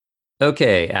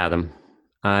Okay, Adam,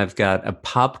 I've got a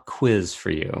pop quiz for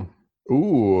you.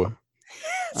 Ooh,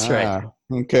 That's right.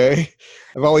 okay.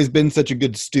 I've always been such a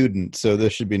good student, so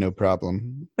this should be no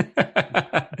problem.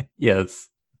 Yes.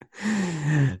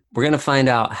 We're going to find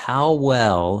out how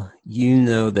well you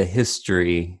know the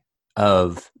history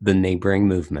of the neighboring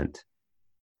movement.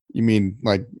 You mean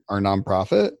like our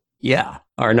nonprofit? Yeah,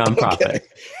 our nonprofit.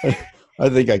 Okay. I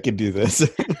think I could do this.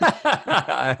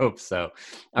 I hope so.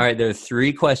 All right, there are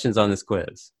 3 questions on this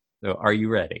quiz. So are you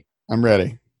ready? I'm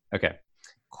ready. Okay.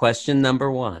 Question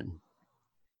number 1.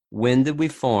 When did we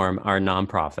form our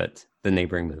nonprofit, the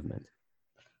neighboring movement?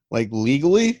 Like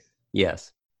legally?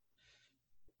 Yes.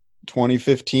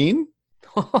 2015?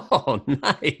 Oh,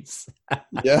 nice.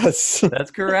 Yes. That's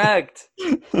correct.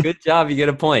 Good job. You get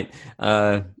a point.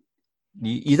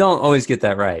 You don't always get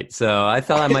that right. So I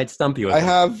thought I might stump you with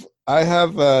that. I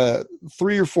have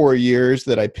 3 or 4 years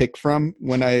that I pick from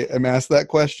when I am asked that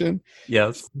question.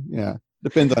 Yes. Yeah.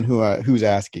 Depends on who's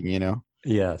asking,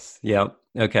 Yes. Yep.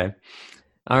 Okay.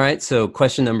 All right. So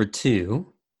question number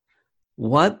 2.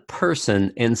 What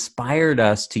person inspired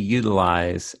us to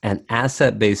utilize an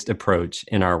asset-based approach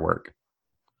in our work?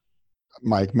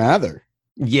 Mike Mather.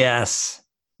 Yes.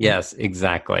 Yes,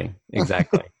 exactly.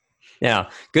 Exactly. Yeah.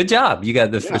 Good job. You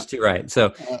got the first 2 right.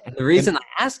 So the reason I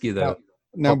ask you though.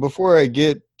 Now before I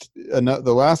get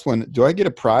the last one, do I get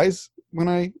a prize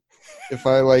if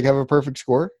I like have a perfect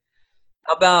score?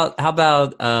 How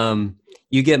about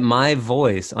you get my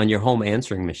voice on your home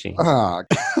answering machine? Ah.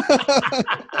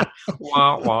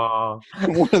 Wah, wah.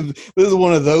 This is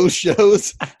one of those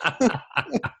shows.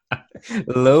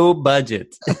 Low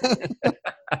budget.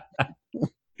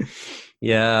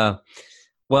 Yeah.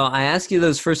 Well, I ask you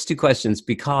those first 2 questions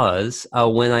because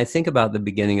when I think about the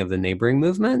beginning of the neighboring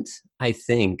movement, I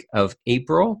think of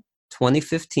April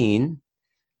 2015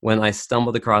 when I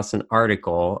stumbled across an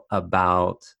article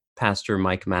about Pastor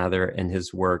Mike Mather and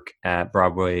his work at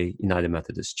Broadway United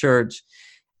Methodist Church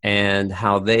and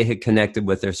how they had connected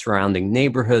with their surrounding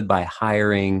neighborhood by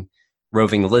hiring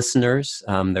roving listeners.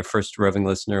 Their first roving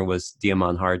listener was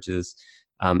Diamond Harges.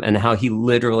 And how he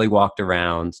literally walked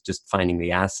around just finding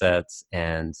the assets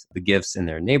and the gifts in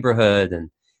their neighborhood.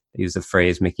 And they use the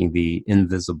phrase making the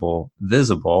invisible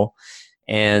visible.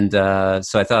 And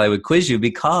so I thought I would quiz you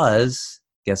because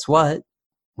guess what?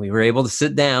 We were able to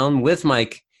sit down with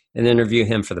Mike and interview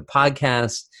him for the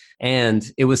podcast. And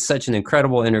it was such an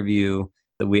incredible interview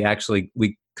that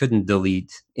we couldn't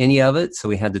delete any of it. So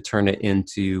we had to turn it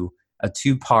into a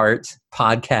 2-part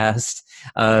podcast.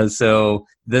 So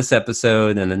this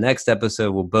episode and the next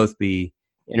episode will both be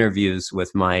interviews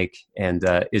with Mike, and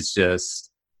it's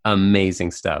just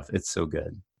amazing stuff. It's so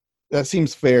good. That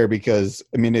seems fair because,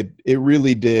 I mean, it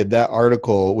really did. That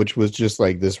article, which was just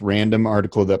like this random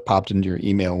article that popped into your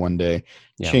email one day,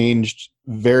 changed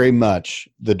very much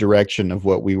the direction of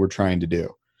what we were trying to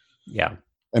do. Yeah.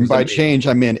 And by change,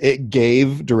 I mean it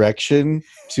gave direction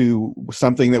to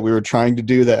something that we were trying to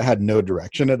do that had no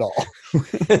direction at all.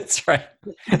 That's right.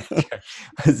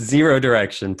 0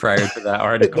 direction prior to that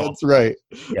article. That's right.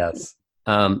 Yes.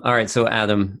 All right. So,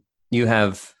 Adam, you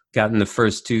have gotten the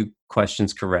first 2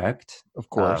 questions correct. Of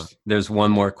course. There's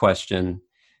one more question.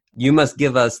 You must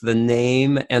give us the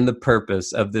name and the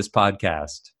purpose of this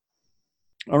podcast.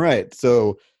 All right.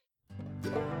 So...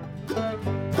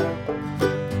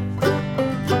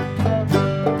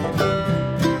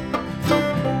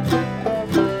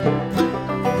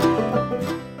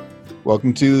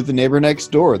 Welcome to The Neighbor Next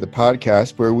Door, the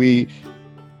podcast where we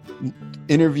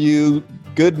interview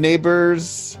good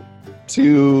neighbors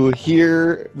to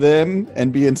hear them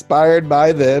and be inspired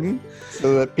by them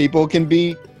so that people can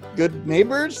be good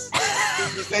neighbors.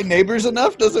 Did you say neighbors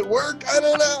enough? Does it work? I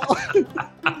don't know.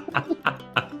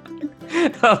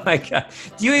 Oh my God.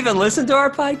 Do you even listen to our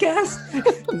podcast?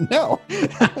 No.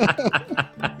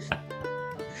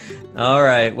 All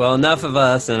right. Well, enough of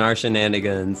us and our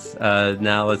shenanigans.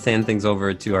 Now let's hand things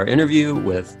over to our interview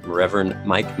with Reverend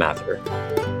Mike Mather.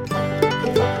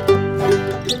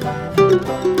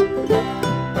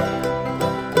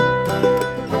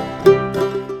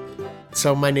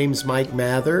 So my name's Mike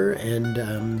Mather,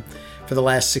 and for the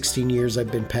last 16 years I've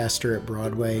been pastor at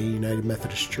Broadway United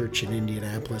Methodist Church in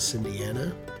Indianapolis,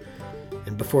 Indiana.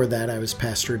 And before that, I was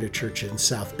pastor at a church in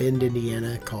South Bend,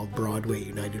 Indiana, called Broadway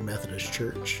United Methodist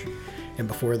Church. And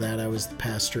before that, I was the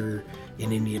pastor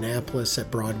in Indianapolis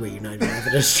at Broadway United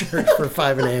Methodist Church for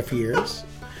 5.5 years.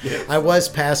 Yes. I was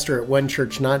pastor at one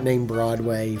church not named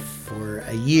Broadway for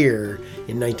a year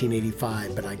in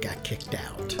 1985, but I got kicked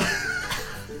out.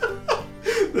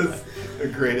 That's a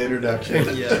great introduction.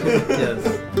 Yes.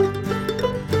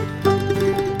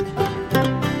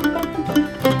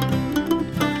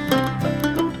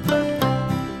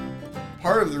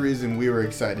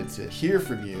 excited to hear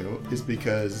from you is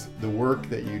because the work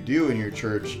that you do in your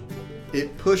church,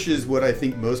 it pushes what I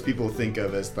think most people think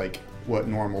of as like what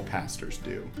normal pastors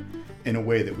do in a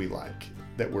way that we like,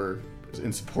 that we're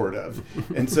in support of.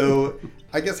 And so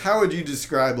I guess how would you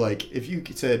describe, like, if you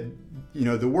said, you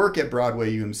know, the work at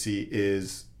Broadway UMC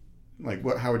is like,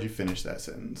 what, how would you finish that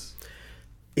sentence?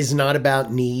 Is not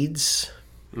about needs.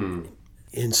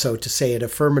 And so to say it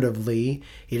affirmatively,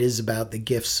 it is about the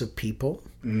gifts of people.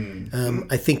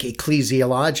 I think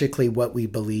ecclesiologically what we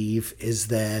believe is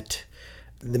that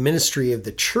the ministry of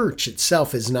the church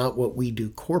itself is not what we do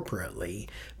corporately,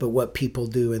 but what people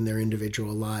do in their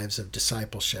individual lives of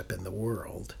discipleship in the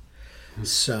world.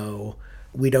 So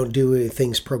we don't do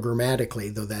things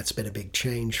programmatically, though that's been a big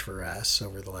change for us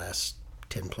over the last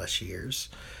 10 plus years.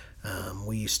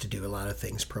 We used to do a lot of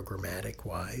things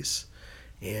programmatic-wise,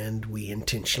 and we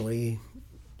intentionally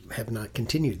have not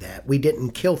continued that. We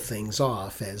didn't kill things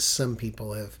off, as some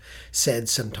people have said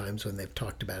sometimes when they've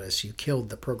talked about us, you killed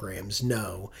the programs.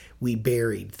 No, we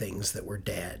buried things that were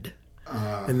dead.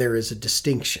 And there is a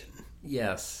distinction.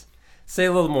 Yes. Say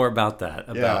a little more about that,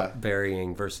 about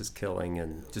burying versus killing,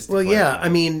 and just... Well, yeah, I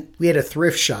mean, we had a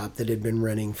thrift shop that had been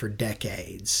running for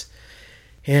decades.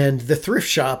 And the thrift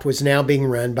shop was now being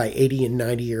run by 80 and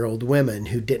 90-year-old women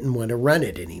who didn't want to run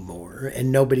it anymore,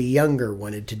 and nobody younger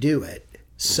wanted to do it.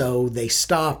 So they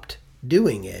stopped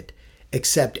doing it,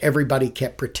 except everybody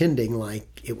kept pretending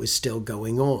like it was still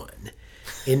going on.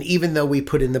 And even though we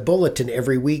put in the bulletin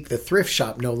every week, the thrift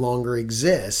shop no longer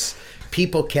exists,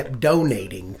 people kept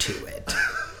donating to it.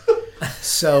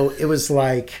 So it was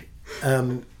like...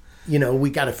 you know, we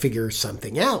got to figure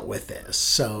something out with this.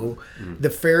 So the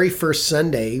very first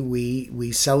Sunday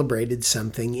we celebrated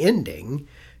something ending,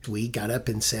 we got up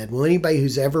and said, well, anybody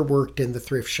who's ever worked in the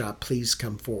thrift shop, please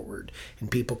come forward.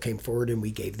 And people came forward and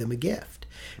we gave them a gift.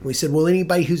 And we said, well,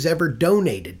 anybody who's ever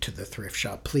donated to the thrift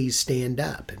shop, please stand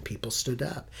up. And people stood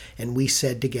up. And we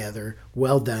said together,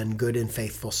 well done, good and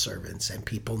faithful servants. And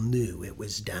people knew it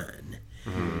was done.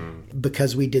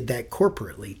 Because we did that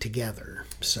corporately together.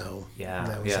 So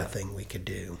that was a thing we could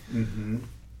do.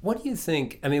 What do you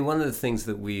think? I mean, one of the things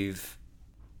that we've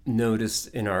noticed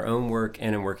in our own work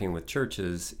and in working with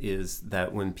churches is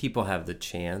that when people have the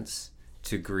chance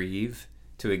to grieve,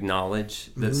 to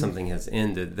acknowledge that something has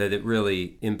ended, that it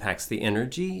really impacts the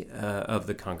energy of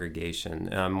the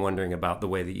congregation. I'm wondering about the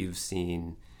way that you've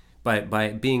seen, by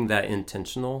being that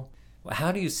intentional,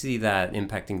 how do you see that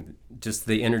impacting just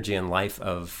the energy and life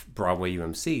of Broadway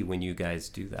UMC when you guys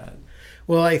do that?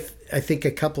 Well, I think a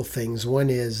couple things.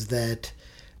 One is that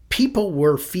people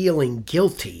were feeling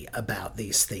guilty about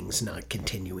these things not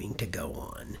continuing to go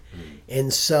on.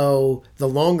 And so the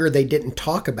longer they didn't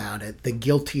talk about it, the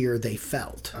guiltier they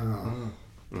felt.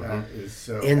 That is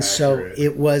so and accurate. So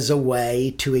it was a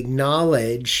way to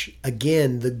acknowledge,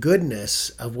 again, the goodness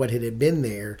of what had been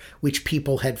there, which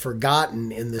people had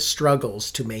forgotten in the struggles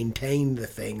to maintain the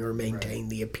thing or maintain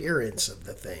the appearance of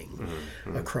the thing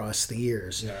across the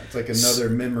years. Yeah, it's like another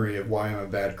memory of why I'm a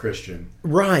bad Christian.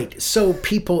 Right. So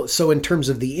in terms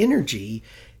of the energy,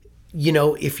 you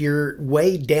know, if you're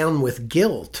weighed down with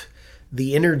guilt,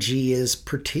 the energy is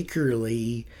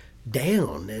particularly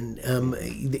down. And,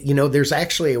 you know, there's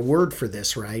actually a word for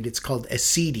this, right? It's called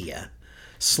acedia,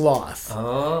 sloth.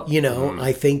 You know,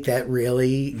 I think that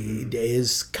really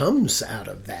comes out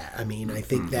of that. I mean, I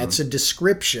think that's a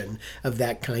description of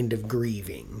that kind of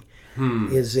grieving.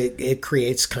 Is it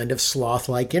creates kind of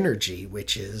sloth-like energy,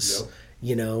 which is,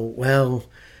 you know, well,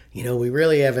 you know, we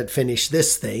really haven't finished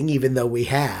this thing, even though we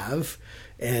have.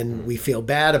 And we feel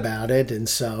bad about it. And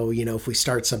so, you know, if we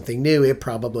start something new, it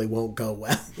probably won't go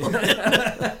well.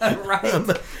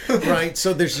 Right.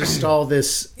 So there's just all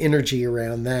this energy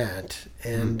around that.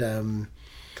 And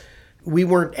we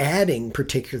weren't adding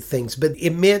particular things, but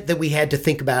it meant that we had to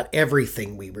think about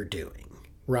everything we were doing,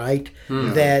 right?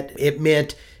 That it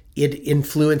meant it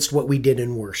influenced what we did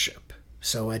in worship.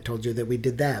 So I told you that we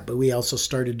did that, but we also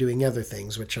started doing other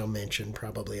things, which I'll mention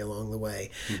probably along the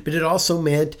way. But it also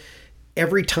meant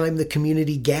every time the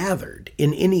community gathered,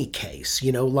 in any case,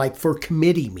 you know, like for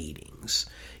committee meetings,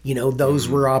 you know, those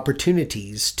were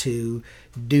opportunities to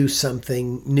do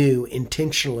something new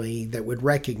intentionally that would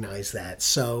recognize that.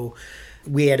 So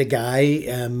we had a guy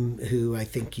who I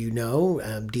think you know,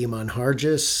 Diamond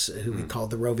Hargis, who we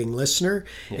called the roving listener.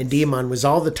 Yes. And Diamond was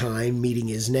all the time meeting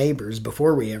his neighbors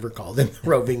before we ever called him the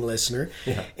roving listener.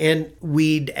 And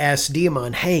we'd ask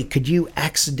Diamond, hey, could you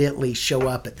accidentally show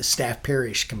up at the staff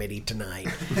parish committee tonight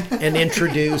and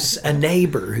introduce a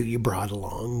neighbor who you brought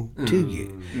along to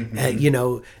you, you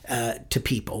know, to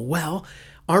people? Well,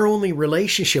 our only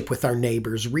relationship with our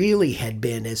neighbors really had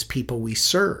been as people we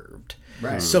served.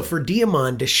 Right. So for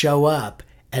Diamond to show up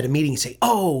at a meeting and say,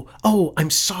 oh, I'm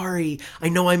sorry. I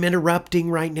know I'm interrupting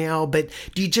right now, but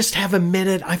do you just have a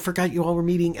minute? I forgot you all were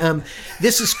meeting.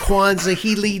 This is Kwanzaa.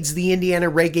 He leads the Indiana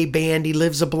reggae band. He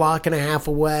lives a block and a half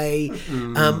away.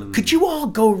 Could you all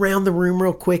go around the room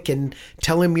real quick and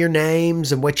tell him your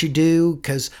names and what you do?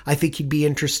 Because I think he'd be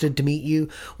interested to meet you.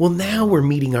 Well, now we're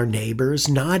meeting our neighbors,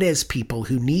 not as people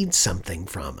who need something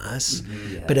from us,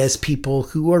 but as people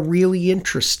who are really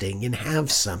interesting and have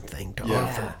something to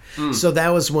offer. So that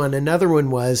was one. Another one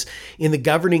was in the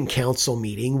governing council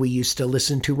meeting, we used to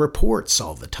listen to reports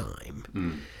all the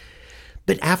time.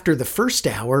 But after the first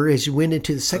hour, as you went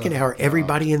into the second hour,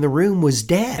 everybody in the room was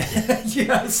dead.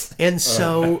 Yes. And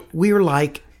so we were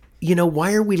like,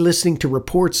 why are we listening to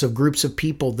reports of groups of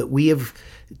people that we have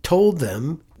told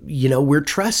them, we're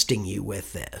trusting you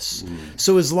with this.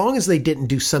 So as long as they didn't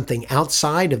do something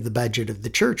outside of the budget of the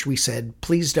church, we said,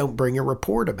 please don't bring a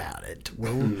report about it.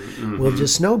 We'll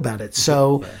just know about it.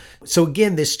 So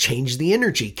again, this changed the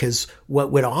energy, because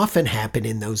what would often happen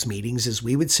in those meetings is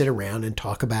we would sit around and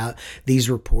talk about these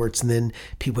reports, and then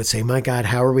people would say, my God,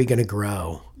 how are we going to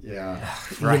grow? Yeah.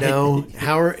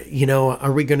 How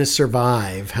are we going to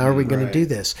survive? How are we going to do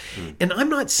this? And I'm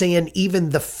not saying even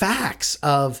the facts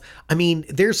of,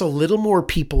 there's a little more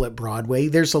people at Broadway,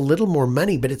 there's a little more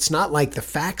money, but it's not like the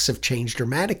facts have changed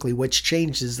dramatically. What's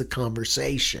changed is the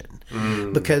conversation.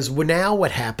 Because now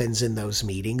what happens in those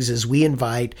meetings is we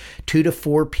invite 2 to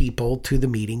 4 people to the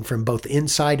meeting from both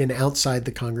inside and outside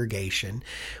the congregation.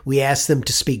 We ask them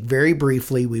to speak very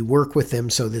briefly. We work with them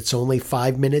so that it's only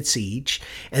 5 minutes each.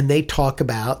 And they talk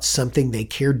about something they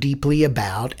care deeply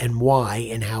about and why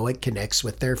and how it connects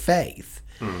with their faith.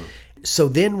 So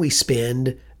then we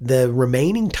spend the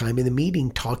remaining time in the meeting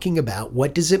talking about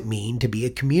what does it mean to be a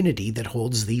community that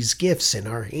holds these gifts in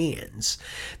our hands.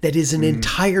 That is an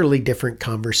entirely different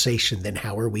conversation than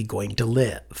how are we going to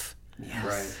live. Yes.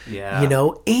 Right. Yeah.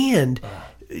 And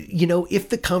if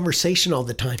the conversation all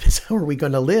the time is how are we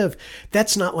going to live,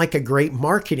 that's not like a great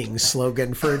marketing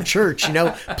slogan for a church.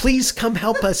 Please come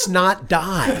help us not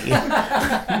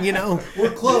die.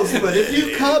 We're close, but if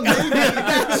you come, maybe.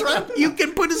 That's right. You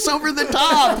can put us over the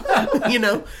top.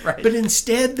 Right. But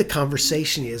instead the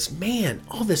conversation is, man,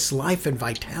 all this life and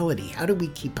vitality, how do we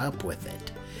keep up with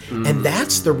it? And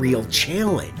that's the real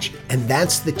challenge. And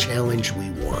that's the challenge we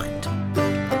want.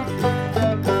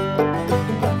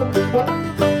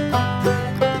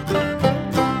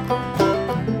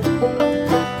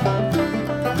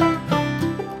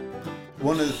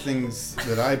 One of the things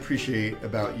that I appreciate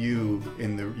about you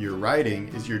in your writing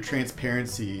is your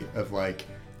transparency of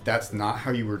that's not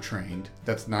how you were trained.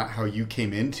 That's not how you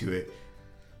came into it.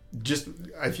 Just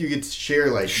if you could share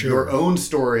your own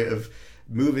story of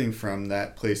moving from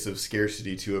that place of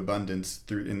scarcity to abundance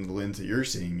through in the lens that you're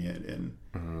seeing it in.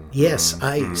 Yes,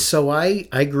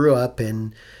 I grew up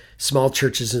in small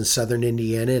churches in southern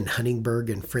Indiana, in Huntingburg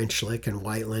and French Lick and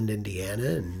Whiteland,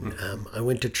 Indiana. And I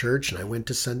went to church and I went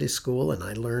to Sunday school and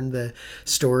I learned the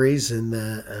stories and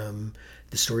the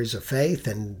stories of faith,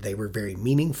 and they were very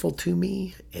meaningful to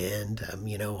me. And,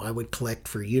 I would collect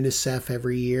for UNICEF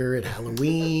every year at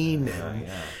Halloween. And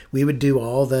we would do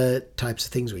all the types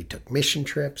of things. We took mission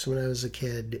trips when I was a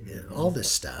kid, all this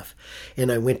stuff.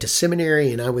 And I went to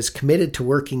seminary, and I was committed to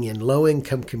working in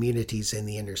low-income communities in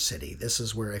the inner city. This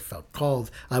is where I felt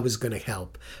called. I was going to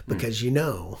help because,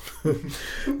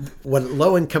 what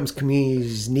low-income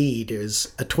communities need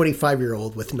is a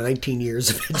 25-year-old with 19 years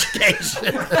of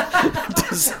education.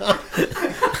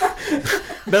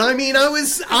 But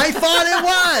I thought it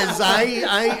was.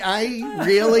 I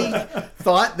really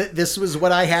thought that this was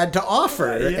what I had to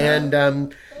offer.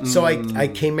 And so I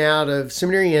came out of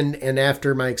seminary, and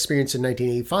after my experience in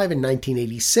 1985 and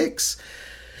 1986,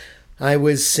 I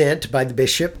was sent by the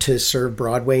bishop to serve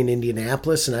Broadway in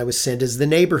Indianapolis, and I was sent as the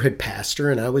neighborhood pastor,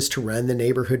 and I was to run the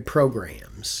neighborhood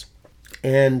programs.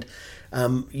 And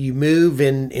you move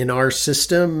in our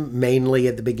system mainly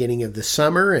at the beginning of the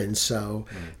summer. And so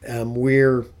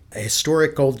we're a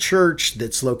historic old church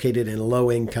that's located in a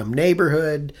low-income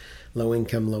neighborhood,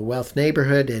 low-income, low-wealth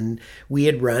neighborhood. And we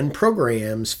had run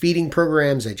programs, feeding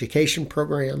programs, education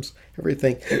programs,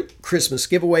 everything, Christmas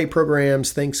giveaway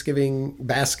programs, Thanksgiving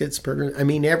baskets programs.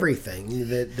 Everything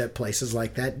that places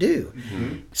like that do.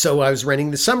 So I was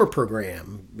running the summer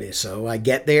program. So I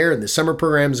get there and the summer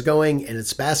program's going, and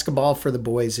it's basketball for the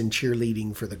boys and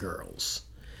cheerleading for the girls.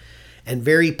 And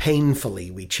very painfully,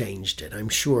 we changed it. I'm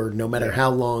sure no matter how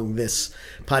long this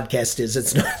podcast is,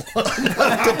 it's not long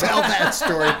enough to tell that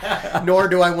story. Nor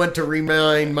do I want to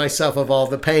remind myself of all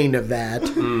the pain of that.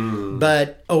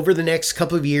 But over the next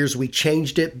couple of years, we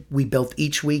changed it. We built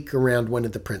each week around one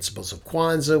of the principles of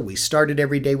Kwanzaa. We started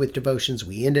every day with devotions.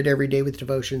 We ended every day with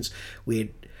devotions. We had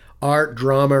art,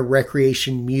 drama,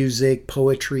 recreation, music,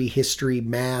 poetry, history,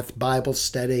 math, Bible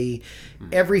study,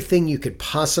 everything you could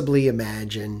possibly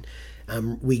imagine.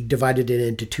 We divided it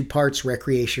into 2 parts,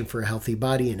 recreation for a healthy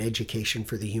body and education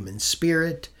for the human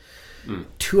spirit.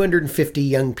 250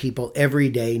 young people every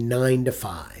day, 9 to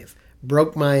 5.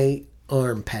 Broke my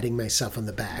arm patting myself on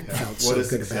the back. Felt so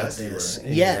good about this.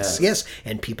 Yes.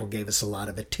 And people gave us a lot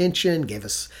of attention,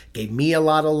 gave me a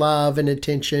lot of love and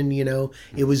attention,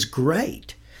 It was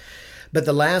great. But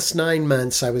the last 9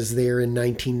 months I was there in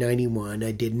 1991,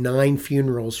 I did 9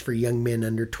 funerals for young men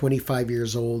under 25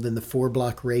 years old in the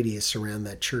 4-block radius around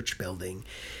that church building.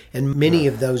 And many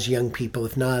of those young people,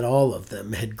 if not all of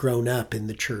them, had grown up in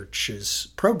the church's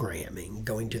programming,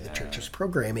 going to the church's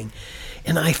programming.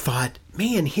 And I thought,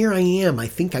 man, here I am. I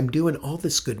think I'm doing all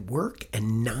this good work,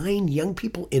 and 9 young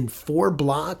people in 4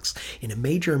 blocks in a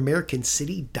major American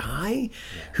city die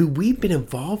who we've been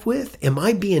involved with. Am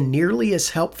I being nearly as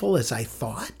helpful as I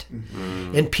thought?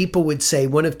 And people would say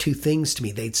one of 2 things to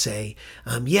me. They'd say,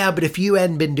 but if you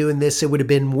hadn't been doing this, it would have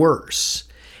been worse.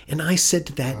 And I said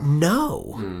to that,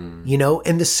 no,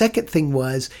 and the second thing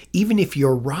was, even if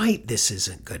you're right, this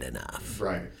isn't good enough.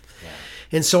 Right.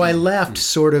 And so I left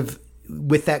sort of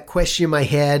with that question in my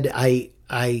head.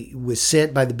 I was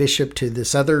sent by the bishop to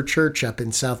this other church up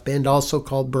in South Bend, also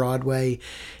called Broadway.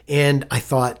 And I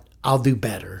thought, I'll do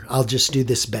better. I'll just do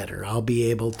this better. I'll be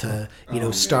able to,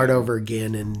 start over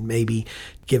again and maybe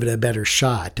give it a better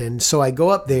shot. And so I go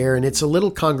up there, and it's a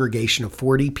little congregation of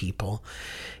 40 people.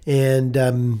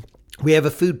 And we have a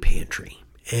food pantry.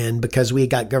 And because we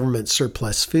got government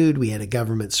surplus food, we had a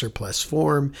government surplus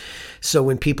form. So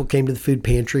when people came to the food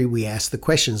pantry, we asked the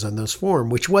questions on those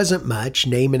form, which wasn't much: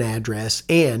 name and address,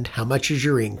 and how much is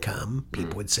your income?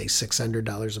 People would say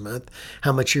 $600 a month.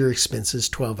 How much are your expenses?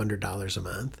 $1,200 a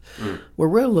month. Well,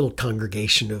 we're a little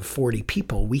congregation of 40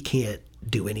 people. We can't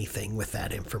do anything with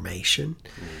that information.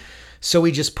 So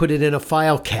we just put it in a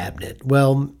file cabinet.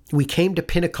 Well, we came to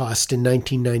Pentecost in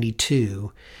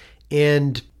 1992,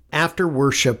 and after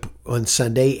worship on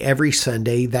Sunday, every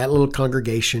Sunday, that little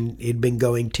congregation, it had been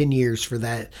going 10 years for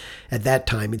that at that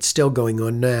time, it's still going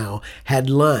on now, had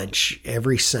lunch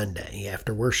every Sunday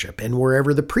after worship. And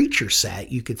wherever the preacher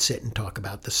sat, you could sit and talk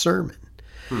about the sermon.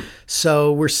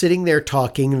 So we're sitting there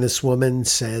talking, and this woman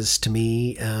says to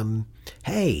me,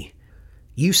 hey,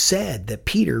 you said that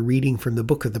Peter, reading from the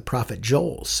book of the prophet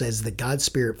Joel, says that God's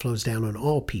Spirit flows down on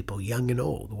all people, young and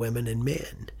old, women and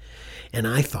men. And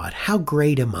I thought, how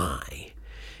great am I?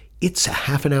 It's a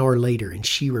half an hour later, and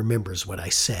she remembers what I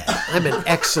said. I'm an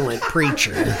excellent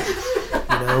preacher,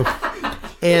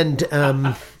 And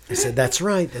I said, that's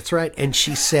right. And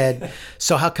she said,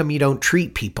 so how come you don't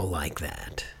treat people like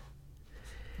that?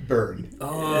 Burn.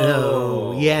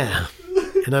 Oh, yeah.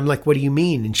 And I'm like, what do you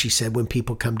mean? And she said, when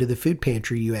people come to the food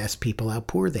pantry, you ask people how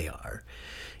poor they are.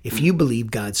 If you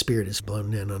believe God's Spirit is blown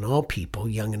down on all people,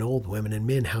 young and old, women and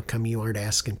men, how come you aren't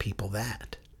asking people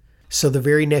that? So the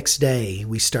very next day,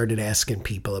 we started asking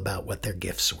people about what their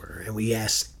gifts were. And we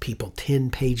asked people 10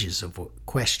 pages of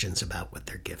questions about what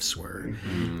their gifts were.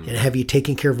 Mm-hmm. And have you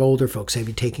taken care of older folks? Have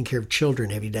you taken care of children?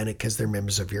 Have you done it because they're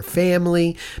members of your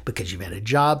family? Because you've had a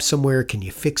job somewhere? Can you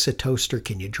fix a toaster?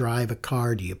 Can you drive a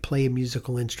car? Do you play a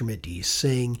musical instrument? Do you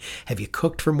sing? Have you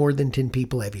cooked for more than 10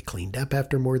 people? Have you cleaned up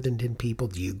after more than 10 people?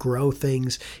 Do you grow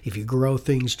things? If you grow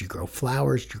things, do you grow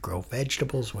flowers? Do you grow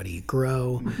vegetables? What do you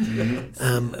grow?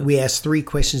 We asked 3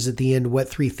 questions at the end. What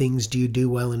 3 things do you do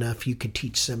well enough you could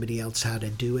teach somebody else how to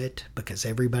do it? Because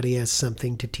everybody has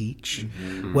something to teach.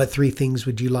 Mm-hmm. What 3 things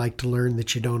would you like to learn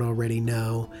that you don't already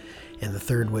know? And the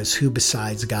third was, who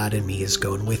besides God and me is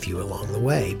going with you along the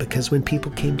way? Because when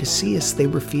people came to see us, they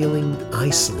were feeling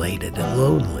isolated and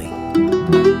lonely.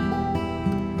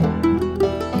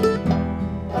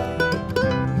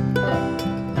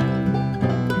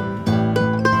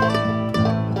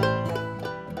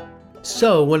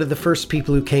 So one of the first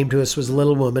people who came to us was a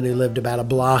little woman who lived about a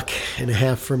block and a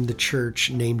half from the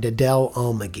church named Adele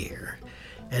Almaguer.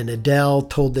 And Adele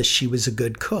told us she was a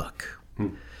good cook.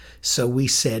 So we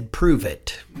said, prove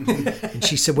it. And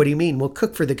she said, what do you mean? Well,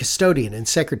 cook for the custodian and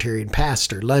secretary and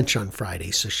pastor lunch on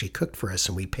Friday. So she cooked for us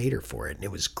and we paid her for it. And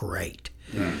it was great.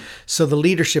 Yeah. So the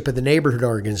leadership of the neighborhood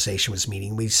organization was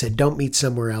meeting. We said, don't meet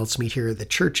somewhere else. Meet here at the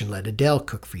church and let Adele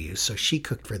cook for you. So she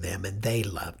cooked for them and they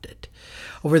loved it.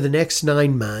 Over the next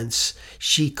 9 months,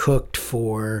 she cooked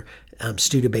for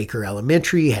Studebaker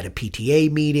Elementary, had a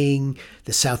PTA meeting,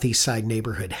 the Southeast Side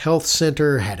Neighborhood Health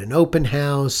Center, had an open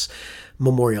house.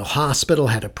 Memorial Hospital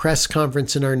had a press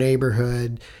conference in our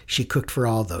neighborhood. She cooked for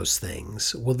all those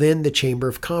things. Well, then the Chamber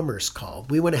of Commerce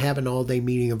called. We want to have an all-day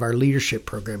meeting of our leadership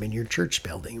program in your church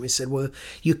building. And we said, well,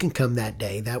 you can come that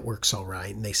day. That works all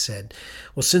right. And they said,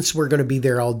 well, since we're going to be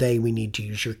there all day, we need to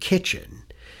use your kitchen.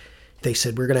 They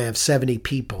said, we're going to have 70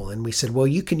 people. And we said, well,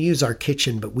 you can use our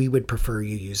kitchen, but we would prefer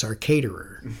you use our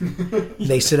caterer.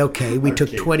 They said, okay. We took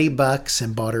 $20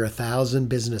 and bought her 1,000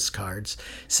 business cards.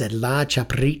 Said, La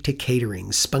Chaparrita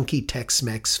Catering, spunky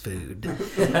Tex-Mex food.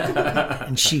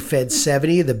 And she fed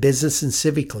 70 of the business and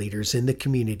civic leaders in the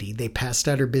community. They passed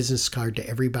out her business card to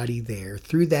everybody there.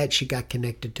 Through that, she got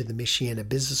connected to the Michiana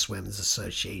Businesswomen's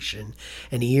Association.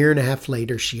 And a year and a half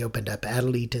later, she opened up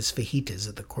Adelita's Fajitas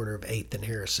at the corner of 8th and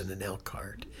Harrison in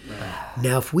Elkhart.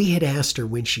 Now, if we had asked her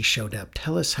when she showed up,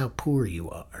 tell us how poor you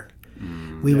are,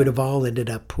 we would have all ended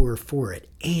up poor for it.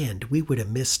 And we would have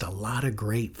missed a lot of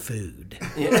great food.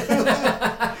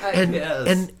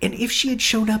 And if she had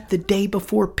shown up the day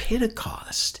before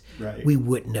Pentecost, we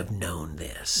wouldn't have known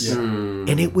this.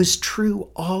 And it was true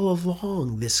all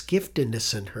along, this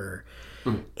giftedness in her.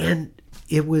 And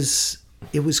it was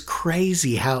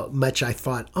crazy how much I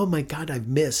thought, oh my God, I've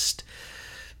missed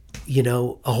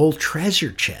a whole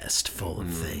treasure chest full of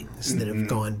things that have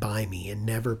gone by me and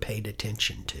never paid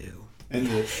attention to.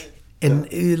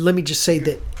 And let me just say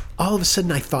that all of a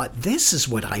sudden I thought, this is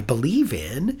what I believe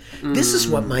in. This is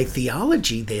what my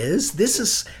theology is. This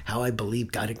is how I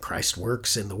believe God and Christ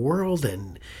works in the world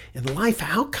and in life.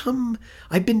 How come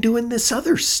I've been doing this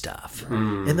other stuff?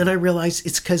 And then I realized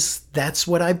it's because that's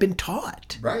what I've been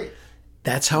taught. Right.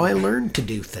 That's how I learned to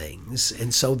do things.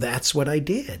 And so that's what I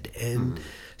did. And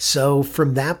so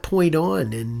from that point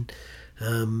on, in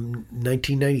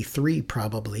 1993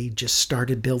 probably, just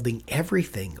started building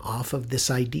everything off of this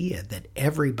idea that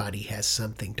everybody has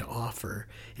something to offer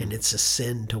and it's a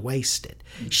sin to waste it.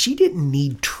 She didn't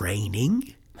need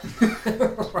training.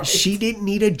 Right. She didn't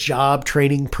need a job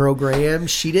training program.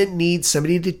 She didn't need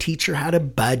somebody to teach her how to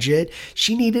budget.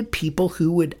 She needed people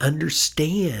who would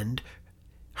understand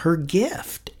her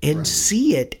gift and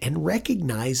see it and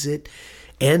recognize it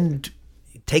and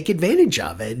take advantage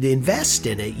of it, invest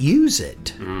in it, use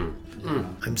it.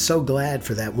 I'm so glad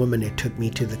for that woman who took me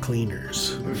to the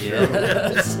cleaners.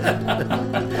 Yes.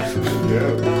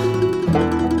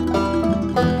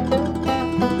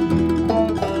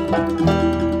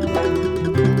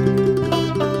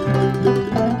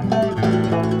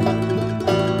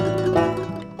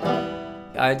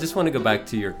 I just want to go back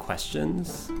to your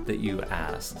questions that you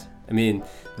asked. I mean,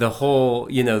 the whole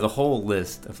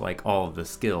list of like all of the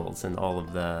skills and all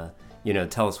of the,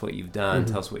 tell us what you've done,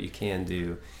 tell us what you can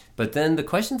do. But then the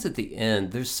questions at the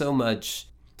end, there's so much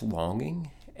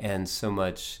longing and so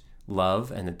much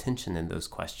love and attention in those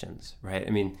questions, right? I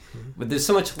mean, but there's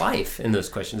so much life in those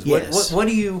questions. Yes.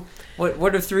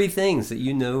 What are 3 things that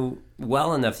you know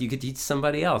well enough you could teach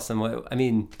somebody else?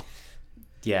 And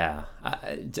yeah,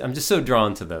 I'm just so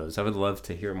drawn to those. I would love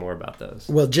to hear more about those.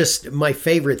 Well, just my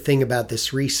favorite thing about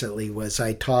this recently was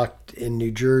I talked in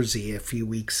New Jersey a few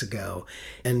weeks ago,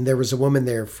 and there was a woman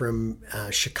there from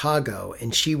Chicago,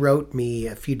 and she wrote me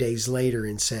a few days later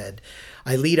and said,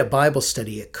 I lead a Bible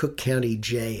study at Cook County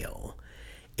Jail,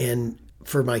 and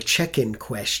for my check-in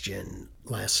question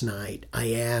last night,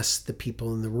 I asked the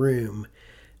people in the room,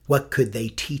 what could they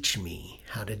teach me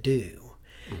how to do?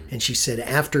 And she said,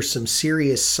 after some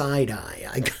serious side-eye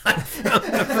I got from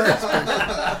the first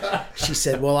person, she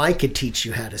said, well, I could teach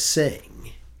you how to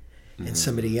sing. And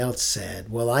somebody else said,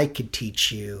 well, I could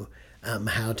teach you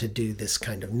how to do this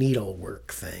kind of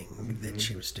needlework thing that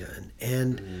she was doing.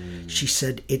 And she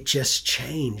said, it just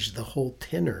changed the whole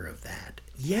tenor of that.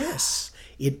 Yes,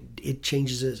 it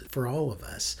changes it for all of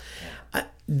us.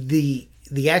 The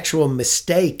actual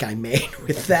mistake I made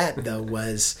with that, though,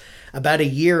 was about a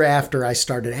year after I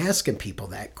started asking people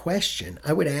that question.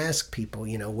 I would ask people,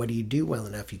 what do you do well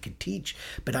enough you could teach?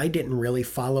 But I didn't really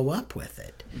follow up with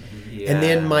it. Yeah. And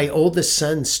then my oldest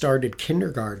son started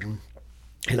kindergarten,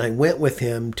 and I went with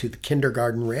him to the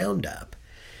kindergarten roundup.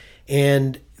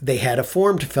 And they had a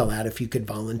form to fill out if you could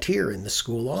volunteer in the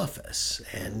school office.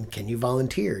 And can you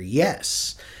volunteer?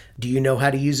 Yes. Do you know how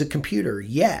to use a computer?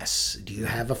 Yes. Do you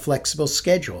have a flexible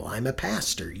schedule? I'm a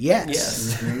pastor.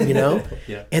 Yes.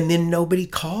 Yeah. And then nobody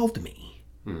called me.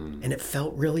 And it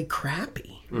felt really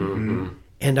crappy.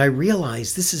 And I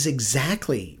realized this is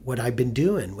exactly what I've been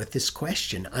doing with this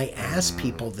question. I ask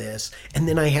people this, and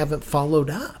then I haven't followed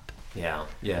up. Yeah.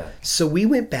 So we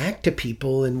went back to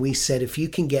people and we said, if you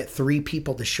can get 3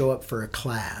 people to show up for a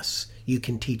class, you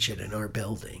can teach it in our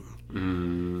building.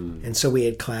 And so we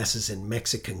had classes in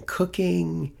Mexican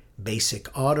cooking, basic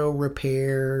auto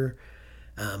repair,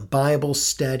 Bible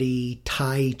study,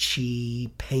 Tai Chi,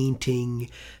 painting,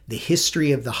 the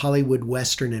history of the Hollywood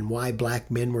Western and why black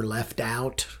men were left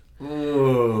out,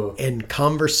 and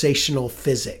conversational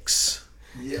physics.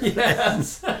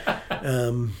 Yes.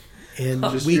 And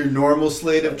Just your normal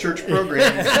slate of church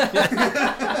programs.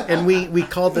 and we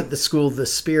called it the School of the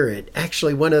Spirit.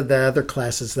 Actually, one of the other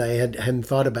classes that I hadn't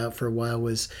thought about for a while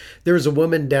was there was a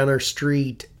woman down our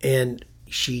street and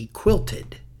she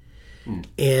quilted.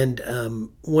 And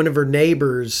one of her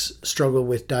neighbors struggled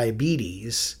with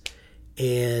diabetes,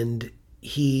 and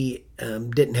he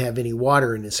didn't have any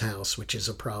water in his house, which is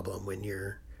a problem when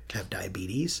you have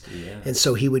diabetes. Yeah. And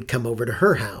so he would come over to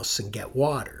her house and get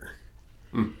water.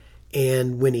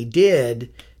 And when he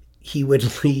did, he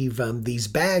would leave these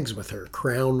bags with her,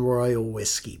 Crown Royal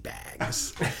whiskey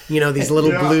bags. You know, these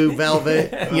little blue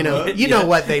velvet, you know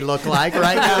what they look like,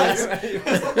 right, guys?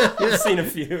 You've seen a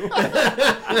few.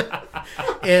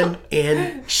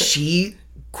 And she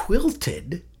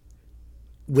quilted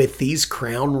with these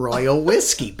Crown Royal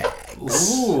whiskey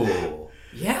bags. Ooh.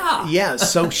 Yeah. Yeah,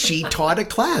 so she taught a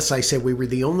class. I said we were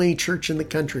the only church in the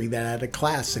country that had a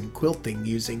class in quilting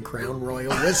using Crown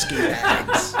Royal whiskey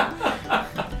bags.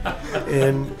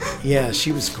 And yeah,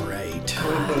 she was great.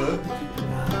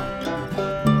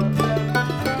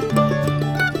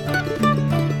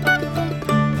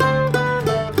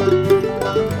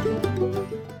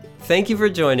 Thank you for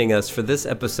joining us for this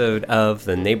episode of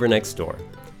The Neighbor Next Door.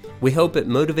 We hope it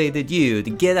motivated you to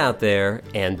get out there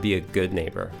and be a good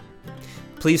neighbor.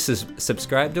 Please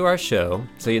subscribe to our show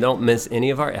so you don't miss any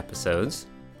of our episodes.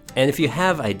 And if you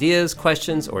have ideas,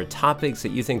 questions, or topics that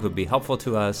you think would be helpful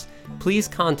to us, please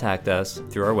contact us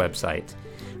through our website.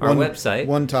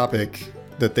 One topic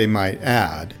that they might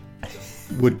add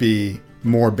would be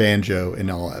more banjo in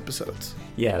all episodes.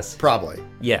 Yes. Probably.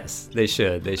 Yes, they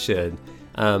should.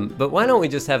 But why don't we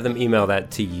just have them email that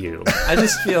to you? I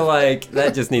just feel like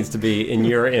that just needs to be in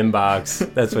your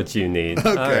inbox. That's what you need. Okay,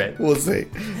 all right. We'll see.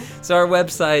 So our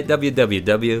website,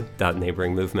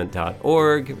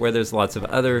 www.neighboringmovement.org, where there's lots of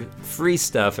other free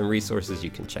stuff and resources you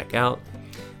can check out.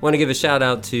 Want to give a shout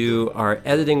out to our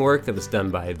editing work that was done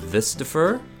by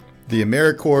Vistafer. The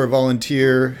AmeriCorps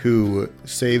volunteer who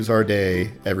saves our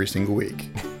day every single week.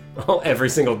 Oh,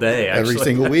 every single day, actually. Every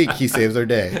single week, he saves our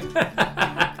day.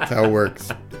 That's how it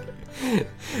works.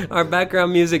 Our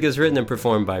background music is written and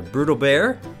performed by Brutal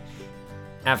Bear.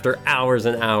 After hours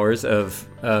and hours of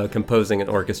composing and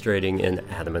orchestrating in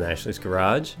Adam and Ashley's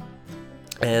garage.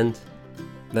 And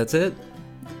that's it.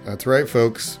 That's right,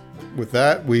 folks. With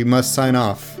that, we must sign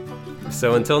off.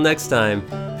 So until next time,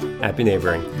 happy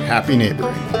neighboring. Happy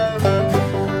neighboring.